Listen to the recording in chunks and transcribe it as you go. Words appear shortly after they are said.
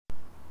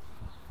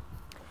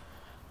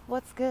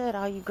What's good,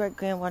 all you great,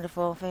 grand,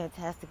 wonderful,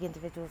 fantastic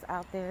individuals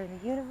out there in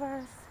the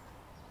universe?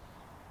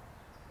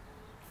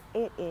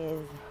 It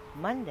is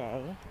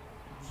Monday,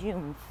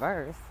 June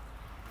 1st,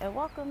 and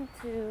welcome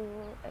to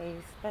a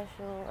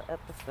special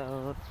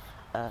episode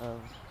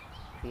of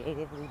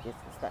Creatively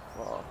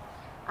Disrespectful.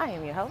 I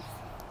am your host,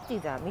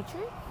 D-Don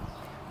Mitri,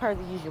 per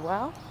the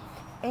usual,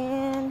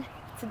 and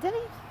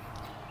today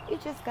you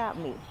just got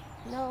me.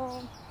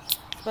 No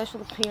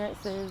special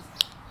appearances,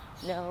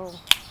 no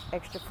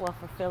extra fluff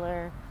or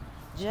filler,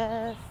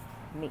 just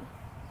me.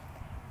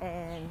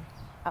 And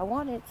I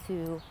wanted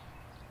to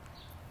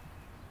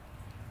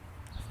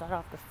start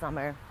off the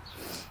summer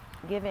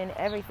given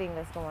everything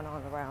that's going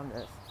on around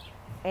us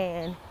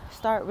and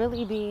start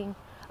really being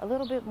a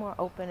little bit more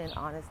open and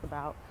honest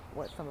about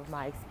what some of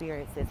my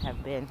experiences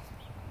have been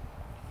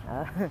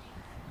uh,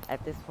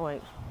 at this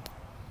point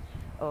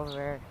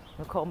over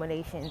the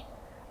culmination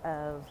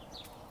of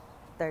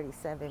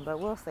 37, but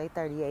we'll say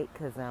 38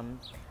 because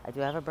I do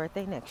have a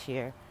birthday next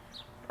year,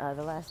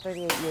 the last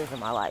 38 years of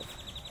my life.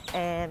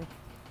 And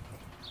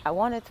I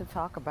wanted to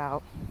talk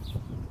about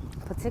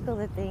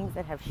particular things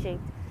that have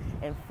shaped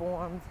and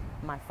formed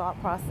my thought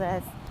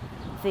process,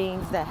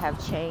 things that have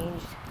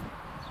changed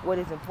what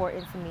is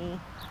important to me,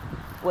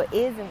 what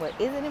is and what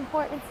isn't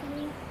important to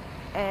me,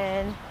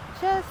 and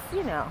just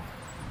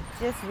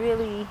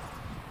really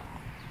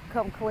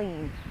come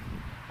clean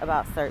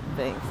about certain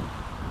things.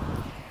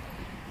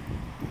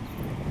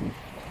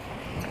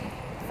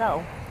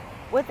 So,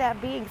 with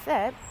that being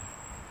said,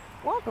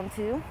 welcome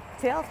to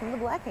Tales from the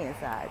Black Hand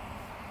Side.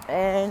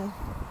 And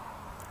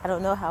I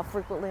don't know how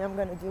frequently I'm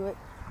going to do it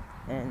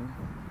and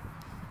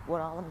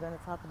what all I'm going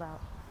to talk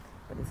about,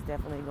 but it's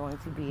definitely going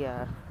to be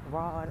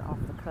raw and off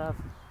the cuff,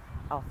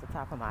 off the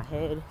top of my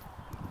head.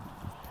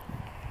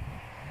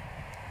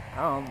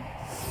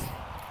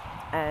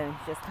 And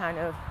just kind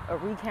of a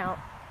recount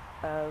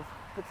of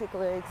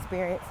particular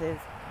experiences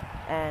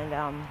and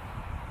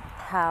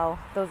how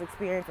those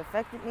experiences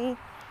affected me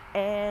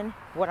and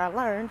what I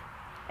learned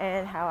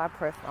and how I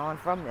pressed on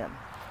from them.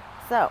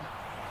 So,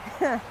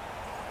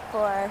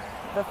 for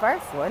the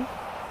first one,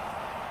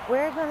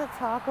 we're going to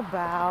talk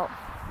about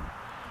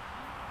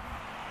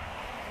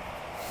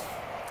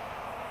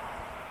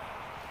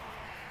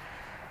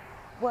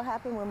what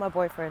happened when my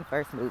boyfriend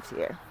first moved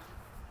here.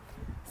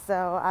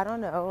 So, I don't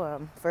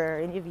know, for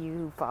any of you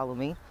who follow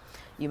me,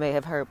 you may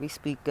have heard me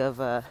speak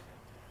of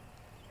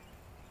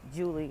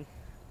Julie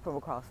from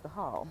across the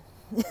hall.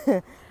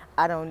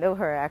 I don't know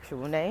her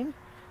actual name,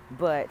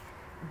 but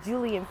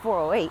Julian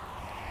 408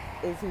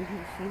 is who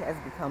she has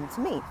become to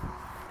me.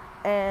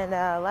 And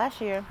last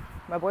year,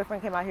 my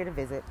boyfriend came out here to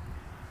visit.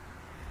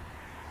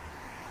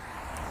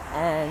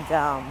 And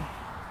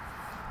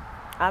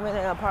I'm in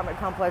an apartment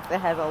complex that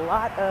has a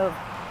lot of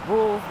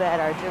rules that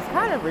are just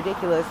kind of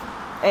ridiculous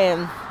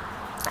and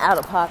out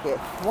of pocket.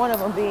 One of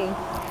them being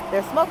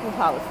their smoking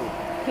policy.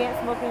 You can't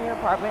smoke in your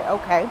apartment,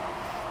 okay.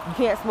 You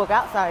can't smoke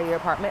outside of your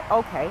apartment,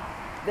 okay.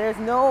 There's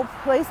no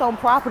place on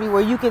property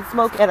where you can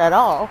smoke at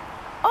all,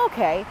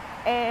 okay.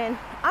 And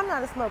I'm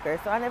not a smoker,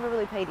 so I never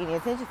really paid any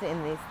attention to any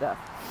of this stuff.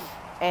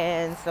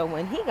 And so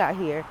when he got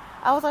here,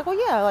 I was like, well,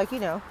 yeah,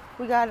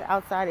 we got an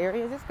outside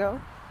area. Just go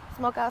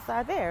smoke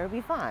outside there. It'll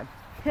be fine.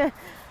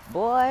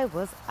 Boy,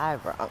 was I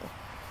wrong.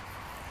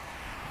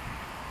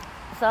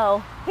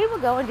 So he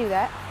would go and do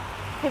that.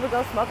 He would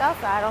go smoke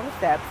outside on the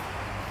steps.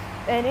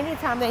 And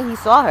anytime that he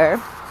saw her,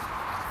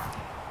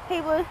 he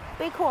would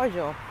be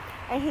cordial.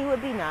 And he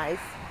would be nice.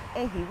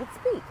 And he would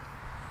speak.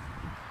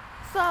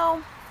 So,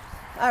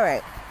 all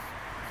right.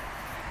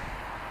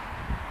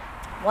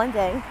 One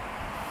day,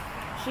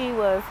 she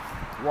was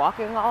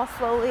walking all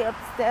slowly up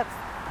the steps,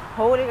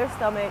 holding her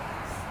stomach,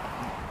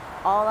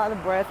 all out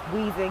of breath,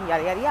 wheezing,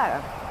 yada, yada,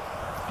 yada.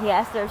 He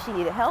asked her if she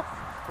needed help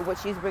with what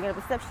she was bringing up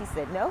the steps. She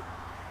said no.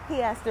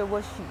 He asked her,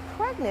 was she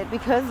pregnant,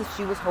 because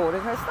she was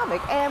holding her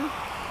stomach. And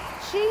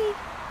she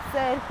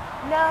said,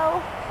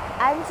 no,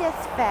 I'm just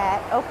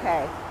fat.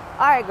 Okay.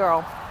 All right,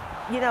 girl.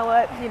 You know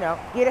what?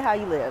 Get it how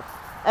you live.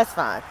 That's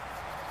fine.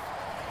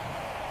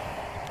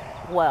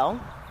 Well,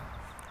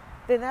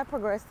 then that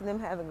progressed to them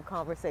having a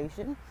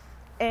conversation.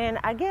 And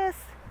I guess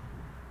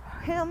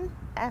him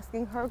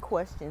asking her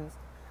questions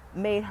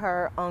made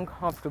her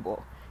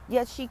uncomfortable.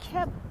 Yet she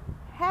kept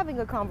having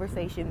a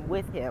conversation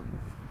with him.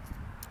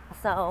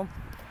 So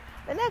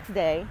the next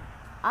day,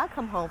 I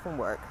come home from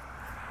work.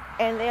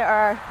 And there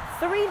are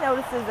 3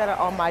 notices that are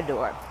on my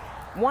door.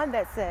 One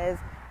that says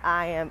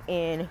I am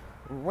in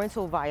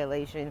rental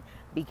violation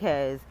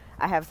because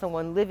I have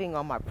someone living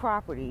on my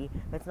property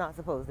that's not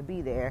supposed to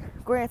be there.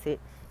 Granted,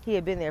 he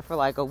had been there for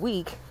like a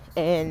week,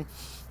 and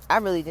I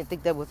really didn't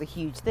think that was a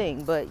huge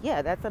thing. But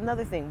yeah, that's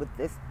another thing with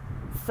this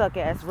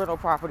suck-ass rental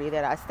property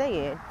that I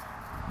stay in.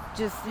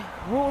 Just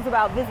rules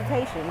about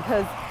visitation,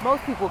 because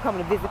most people come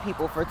to visit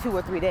people for 2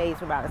 or 3 days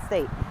from out of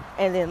state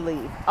and then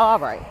leave. All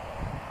right.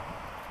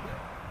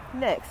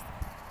 Next,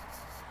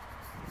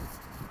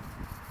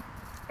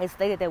 it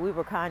stated that we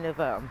were kind of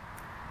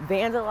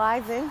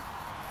vandalizing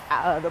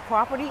the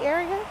property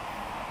area.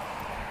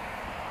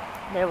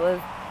 There was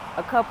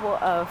a couple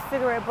of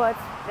cigarette butts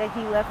that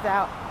he left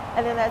out,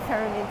 and then that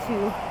turned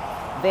into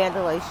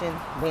vandalism,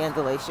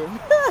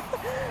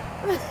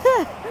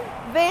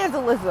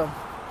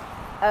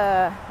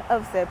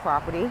 of said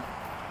property.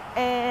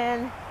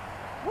 And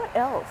what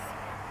else?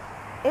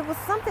 It was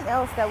something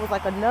else that was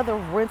like another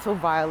rental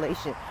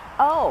violation.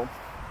 Oh,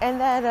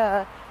 and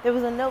that there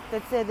was a note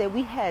that said that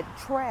we had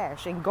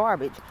trash and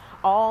garbage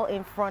all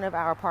in front of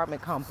our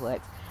apartment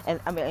complex, and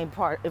in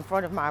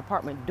front of my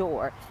apartment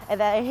door, and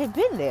that it had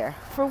been there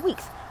for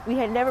weeks. We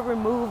had never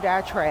removed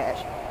our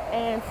trash,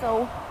 and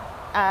so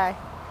I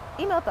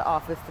emailed the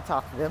office to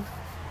talk to them,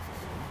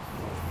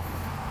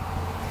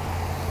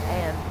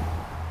 and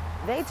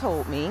they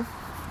told me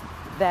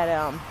that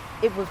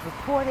it was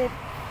reported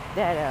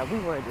that we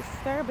were a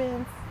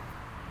disturbance,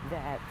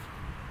 that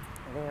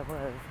there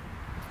was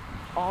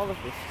all of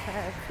this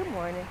trash. Good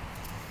morning.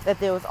 That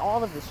there was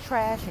all of this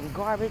trash and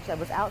garbage that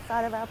was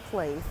outside of our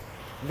place,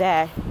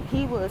 that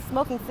he was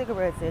smoking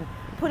cigarettes and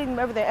putting them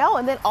over there. Oh,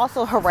 and then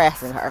also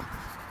harassing her.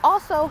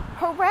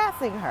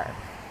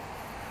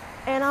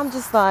 And I'm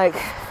just like,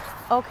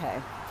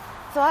 okay.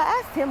 So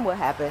I asked him what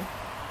happened.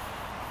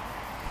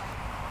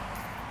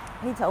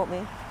 He told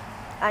me,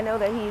 I know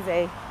that he's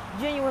a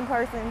genuine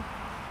person,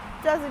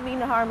 doesn't mean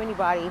to harm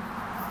anybody.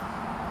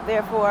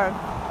 Therefore,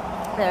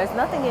 there's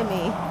nothing in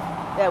me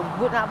that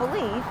would not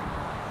believe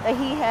that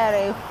he had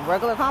a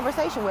regular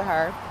conversation with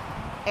her,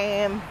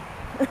 and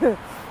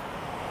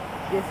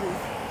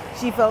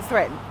she felt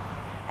threatened.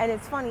 And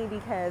it's funny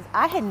because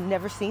I had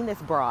never seen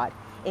this broad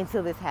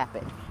until this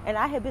happened. And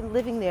I had been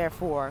living there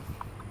for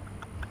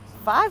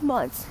 5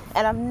 months,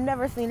 and I've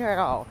never seen her at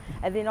all.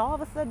 And then all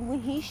of a sudden when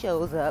he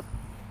shows up,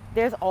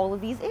 there's all of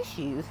these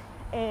issues,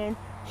 and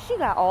she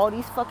got all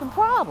these fucking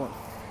problems.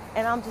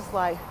 And I'm just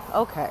like,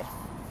 okay.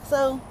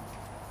 So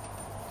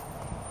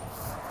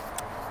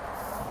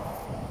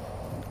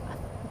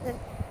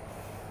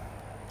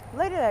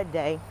later that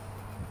day,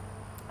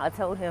 I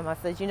told him, I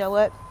said, you know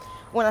what?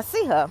 When I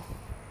see her,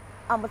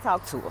 I'm going to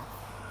talk to her.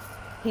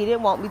 He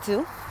didn't want me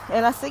to.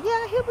 And I said, yeah,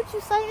 I hear what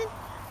you're saying.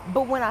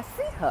 But when I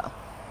see her,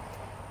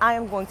 I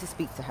am going to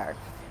speak to her.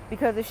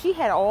 Because if she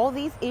had all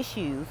these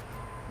issues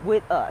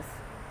with us,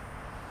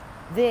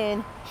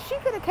 then she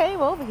could have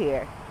came over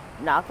here,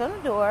 knocked on the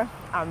door.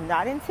 I'm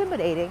not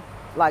intimidating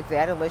like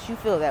that unless you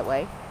feel that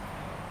way.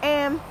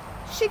 And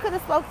she could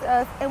have spoke to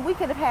us and we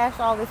could have hashed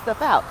all this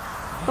stuff out.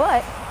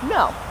 But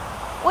no.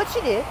 What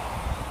she did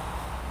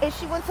is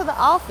she went to the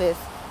office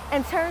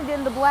and turned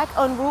in the black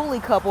unruly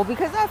couple,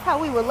 because that's how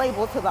we were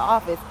labeled to the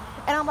office.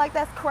 And I'm like,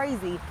 that's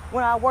crazy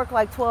when I work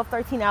like 12,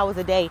 13 hours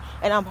a day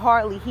and I'm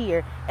hardly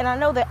here. And I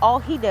know that all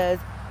he does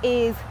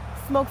is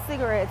smoke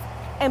cigarettes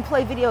and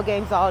play video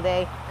games all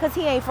day because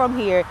he ain't from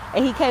here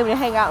and he came to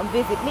hang out and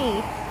visit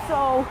me.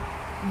 So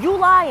you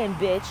lying,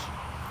 bitch.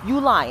 You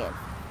lying.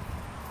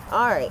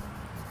 All right.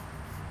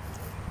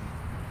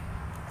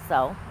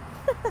 So,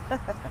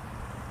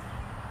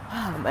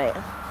 oh man.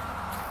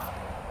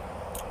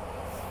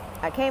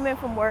 I came in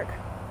from work,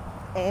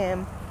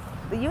 and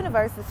the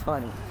universe is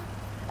funny.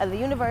 And the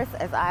universe,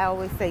 as I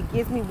always say,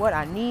 gives me what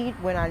I need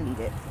when I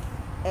need it.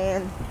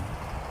 And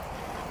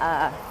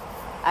I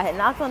had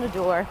knocked on the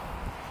door,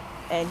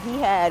 and he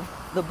had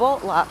the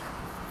bolt locked,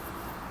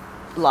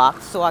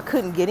 so I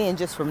couldn't get in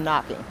just from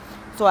knocking.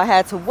 So I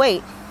had to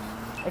wait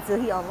until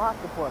he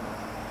unlocked it for me.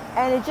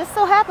 And it just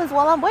so happens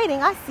while I'm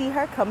waiting, I see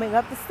her coming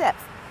up the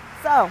steps.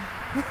 So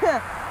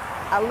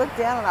I look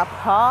down and I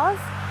pause,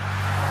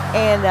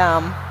 and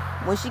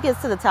when she gets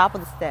to the top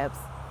of the steps,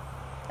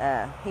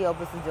 he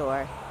opens the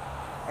door,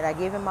 and I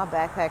give him my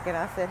backpack, and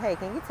I said, hey,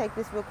 can you take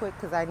this real quick,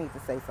 because I need to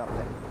say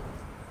something.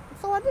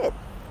 So I did.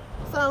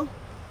 So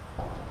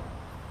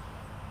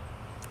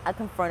I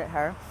confronted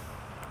her.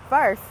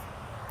 First,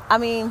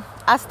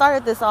 I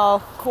started this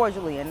all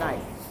cordially and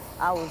nice.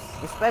 I was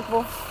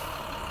respectful,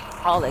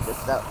 all that good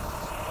stuff.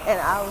 And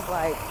I was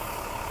like,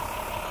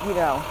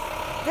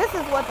 this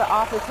is what the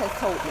office has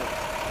told me,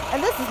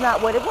 and this is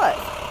not what it was.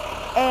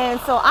 And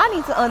so I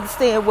need to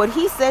understand what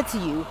he said to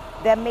you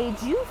that made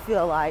you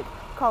feel like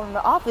calling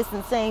the office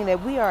and saying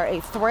that we are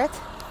a threat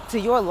to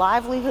your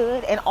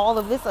livelihood and all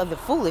of this other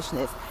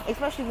foolishness,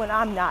 especially when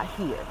I'm not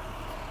here.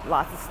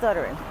 Lots of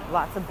stuttering,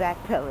 lots of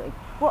backpedaling.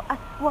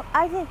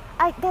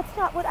 That's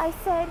not what I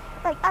said.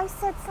 Like, I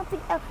said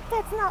something else.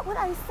 That's not what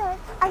I said.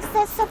 I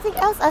said something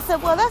else. I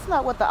said, well, that's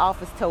not what the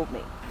office told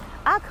me.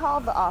 I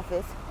called the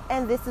office,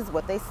 and this is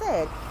what they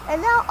said.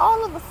 And now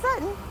all of a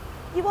sudden,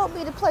 you want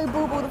me to play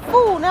boo-boo the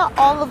fool. Now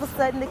all of a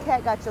sudden the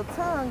cat got your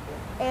tongue,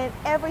 and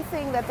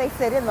everything that they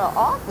said in the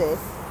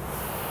office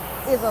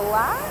is a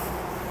lie?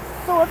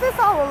 So if it's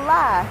all a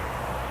lie,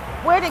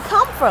 where'd it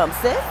come from,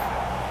 sis?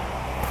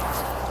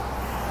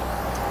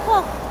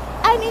 Well,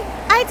 let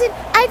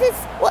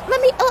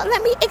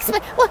me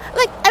explain. Well,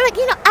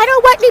 I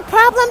don't want any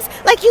problems.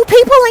 Like, you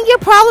people and your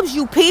problems,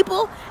 you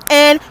people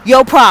and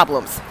your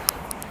problems.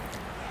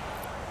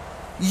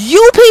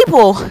 You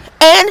people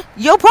and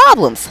your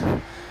problems.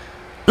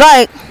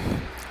 Like,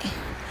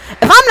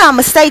 if I'm not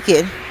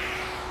mistaken,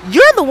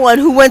 You're the one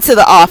who went to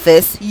the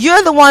office.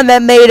 You're the one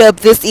that made up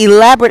this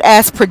elaborate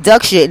ass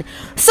production.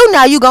 So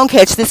now you gonna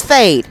catch this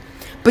fade.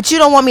 But you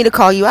don't want me to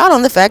call you out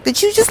on the fact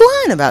that you just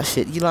lying about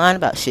shit. You lying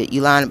about shit.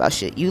 You lying about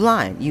shit. You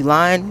lying. You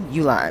lying.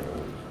 You lying.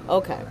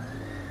 Okay.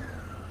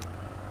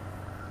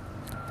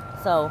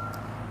 So,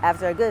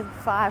 after a good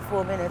 5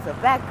 full minutes of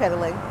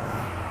backpedaling,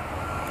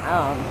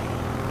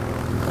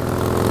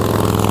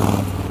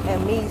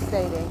 and me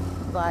stating,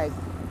 like,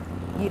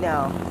 you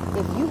know,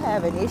 if you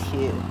have an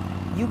issue,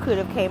 you could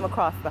have came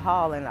across the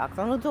hall and knocked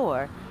on the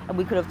door, and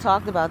we could have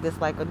talked about this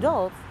like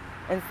adults,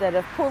 instead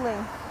of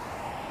pulling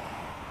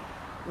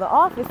the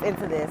office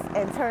into this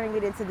and turning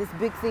it into this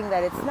big thing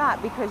that it's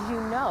not, because you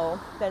know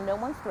that no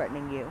one's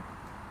threatening you.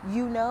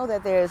 You know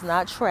that there is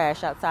not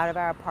trash outside of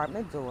our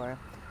apartment door.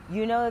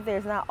 You know that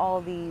there's not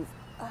all these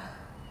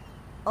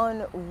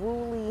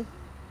unruly,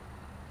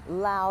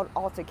 loud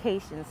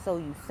altercations, so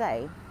you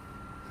say.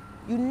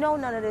 You know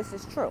none of this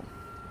is true.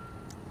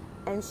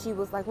 And she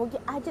was like, well, yeah,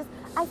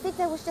 I think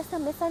there was just a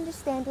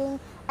misunderstanding,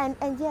 and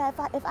yeah,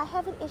 if I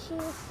have an issue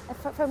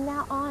from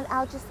now on,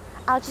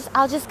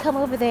 I'll just come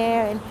over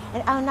there and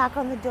I'll knock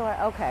on the door.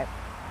 Okay.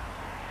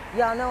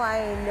 Y'all know I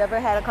ain't never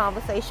had a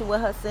conversation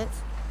with her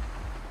since.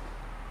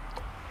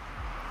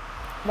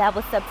 That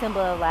was September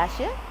of last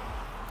year.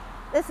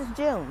 This is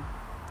June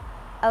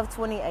of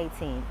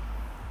 2018.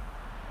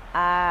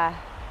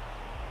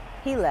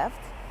 He left.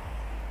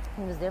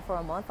 He was there for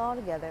a month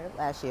altogether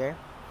last year.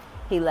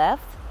 He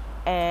left.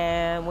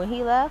 And when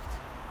he left,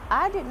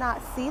 I did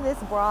not see this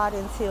broad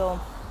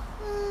until,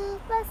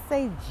 let's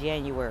say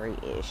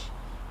January-ish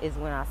is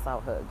when I saw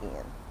her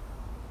again.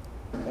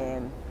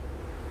 And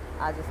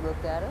I just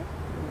looked at her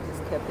and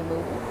just kept it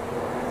moving.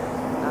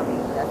 I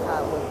mean, that's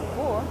how it was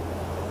before.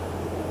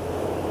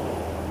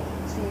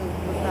 She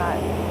was not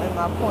in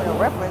my point of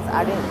reference.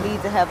 I didn't need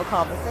to have a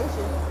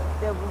conversation.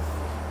 There was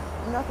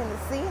nothing to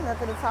see,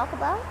 nothing to talk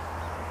about.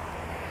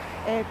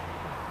 And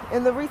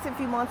in the recent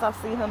few months, I've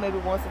seen her maybe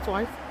once or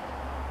twice.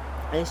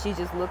 And she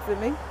just looks at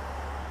me.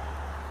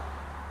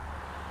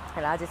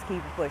 And I just keep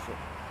it pushing.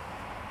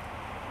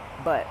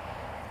 But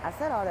I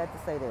said all that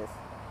to say this.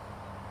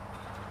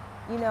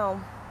 You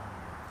know,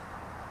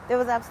 there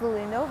was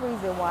absolutely no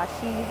reason why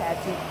she had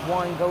to,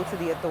 one, go to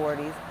the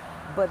authorities,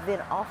 but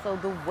then also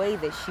the way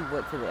that she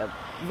went to them.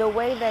 The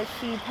way that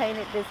she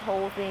painted this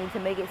whole thing to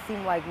make it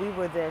seem like we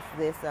were this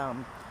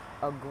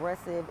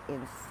aggressive,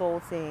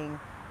 insulting,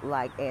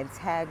 like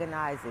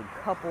antagonizing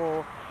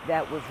couple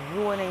that was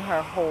ruining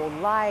her whole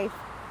life,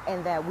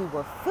 and that we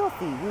were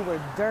filthy, we were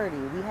dirty,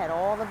 we had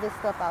all of this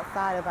stuff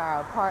outside of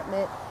our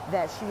apartment,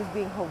 that she was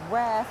being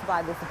harassed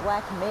by this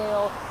black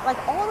male, like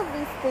all of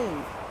these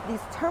things, these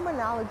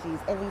terminologies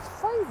and these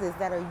phrases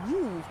that are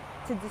used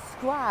to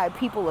describe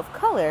people of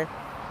color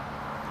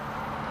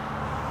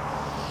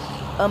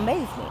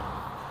amaze me.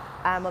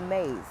 I'm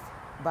amazed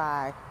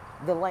by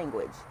the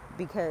language,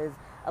 because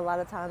a lot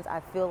of times I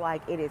feel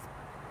like it is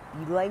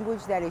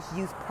language that is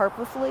used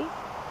purposely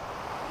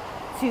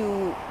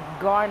to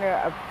garner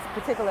a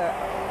particular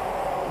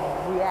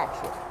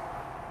reaction.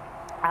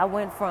 I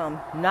went from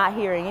not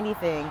hearing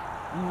anything,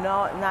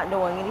 not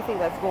knowing anything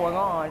that's going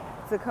on,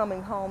 to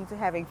coming home to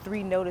having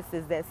 3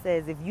 notices that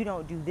says, if you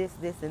don't do this,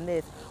 this, and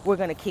this, we're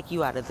going to kick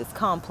you out of this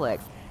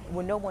complex.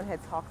 When no one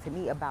had talked to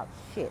me about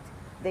shit.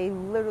 They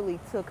literally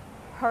took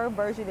her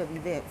version of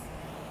events,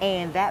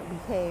 and that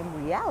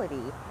became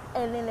reality,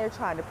 and then they're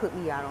trying to put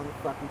me out on the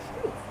fucking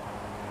streets.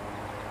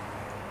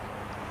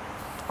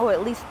 Or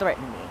at least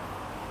threaten me.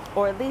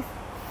 Or at least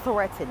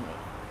threaten me.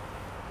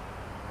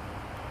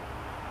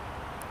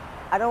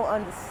 I don't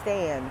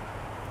understand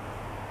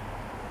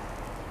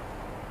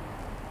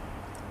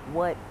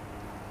what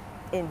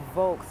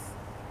invokes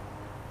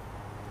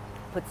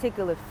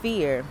particular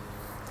fear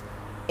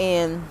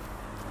in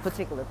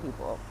particular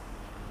people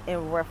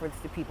in reference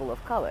to people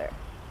of color.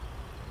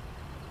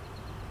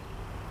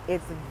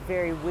 It's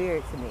very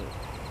weird to me.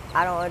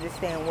 I don't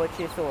understand what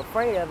you're so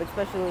afraid of,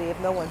 especially if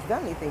no one's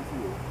done anything to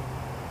you.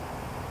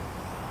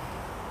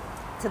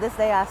 To this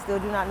day, I still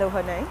do not know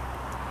her name.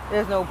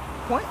 There's no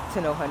point to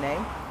know her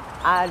name.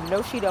 I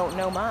know she don't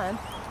know mine.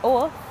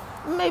 Or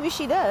maybe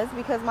she does,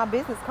 because my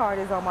business card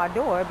is on my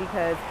door,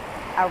 because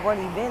I run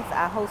events,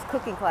 I host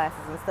cooking classes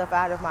and stuff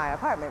out of my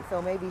apartment. So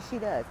maybe she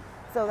does.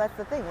 So that's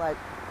the thing. Like,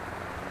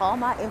 all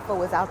my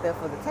info is out there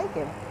for the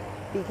taking,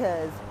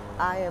 because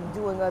I am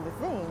doing other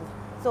things.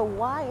 So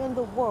why in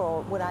the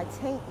world would I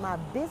taint my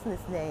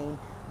business name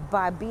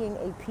by being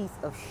a piece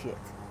of shit?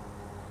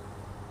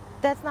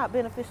 That's not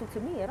beneficial to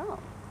me at all.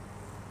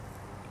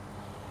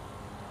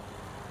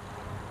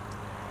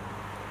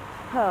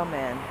 Oh,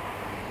 man.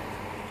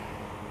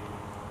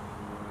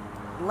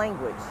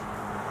 Language.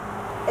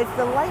 It's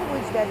the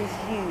language that is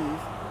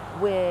used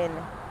when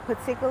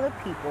particular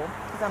people,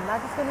 because I'm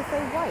not just going to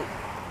say white,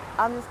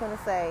 I'm just going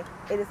to say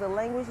it is a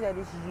language that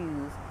is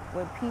used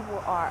when people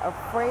are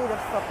afraid of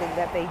something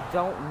that they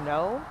don't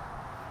know,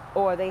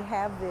 or they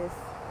have this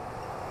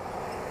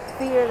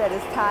fear that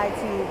is tied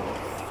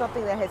to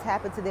something that has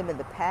happened to them in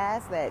the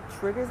past that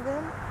triggers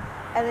them.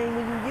 And then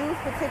when you use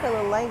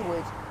particular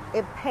language,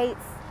 it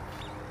paints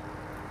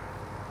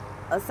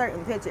a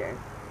certain picture.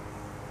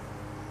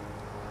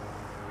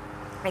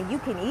 And you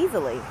can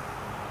easily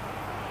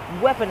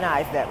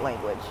weaponize that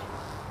language.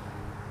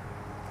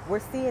 We're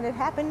seeing it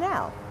happen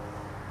now.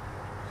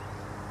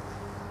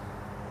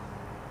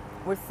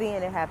 We're seeing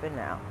it happen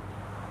now.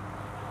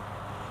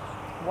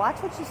 Watch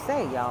what you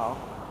say, y'all.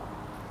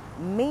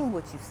 Mean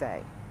what you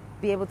say.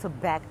 Be able to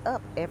back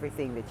up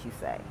everything that you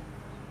say.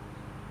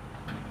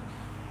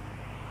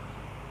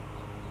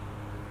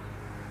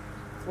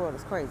 This world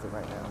is crazy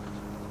right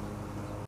now.